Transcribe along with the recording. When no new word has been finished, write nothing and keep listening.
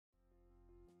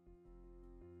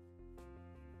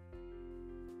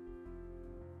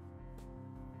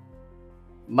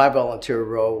My volunteer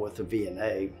role with the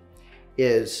VNA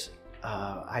is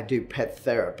I do pet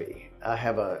therapy. I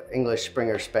have an English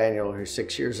Springer Spaniel who's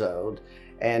 6 years old,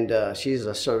 and she's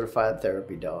a certified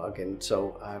therapy dog. And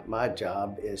so my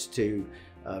job is to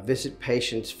visit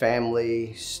patients,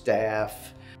 family,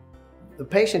 staff. The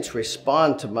patients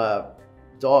respond to my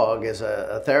dog as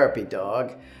a therapy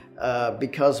dog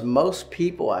because most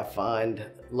people, I find,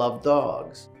 love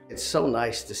dogs. It's so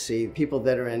nice to see people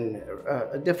that are in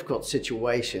a difficult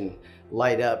situation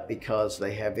light up because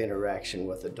they have interaction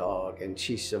with a dog, and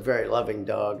she's a very loving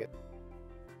dog.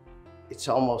 It's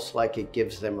almost like it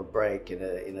gives them a break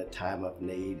in a time of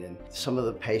need, and some of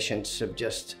the patients have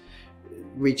just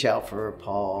reach out for her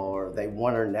paw, or they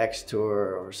want her next to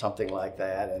her or something like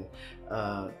that,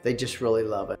 and they just really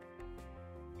love it.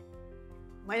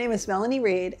 My name is Melanie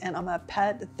Reed, and I'm a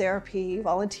pet therapy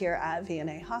volunteer at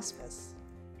VNA Hospice.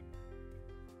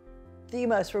 The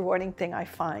most rewarding thing I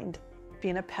find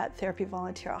being a pet therapy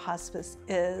volunteer at hospice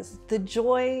is the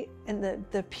joy and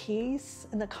the peace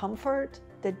and the comfort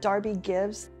that Darby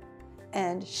gives.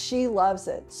 And she loves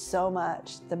it so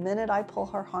much. The minute I pull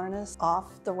her harness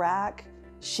off the rack,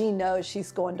 she knows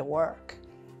she's going to work.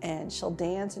 And she'll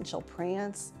dance and she'll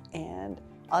prance, and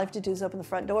all I have to do is open the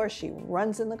front door, she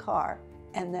runs in the car.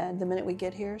 And then the minute we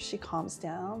get here, she calms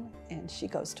down and she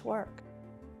goes to work.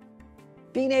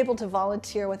 Being able to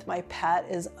volunteer with my pet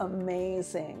is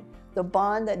amazing. The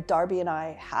bond that Darby and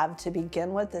I have to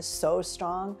begin with is so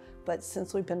strong, but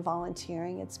since we've been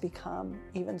volunteering, it's become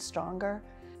even stronger.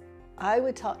 I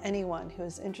would tell anyone who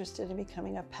is interested in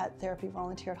becoming a pet therapy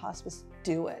volunteer at hospice,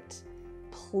 do it.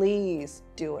 Please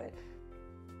do it.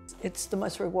 It's the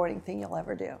most rewarding thing you'll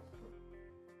ever do.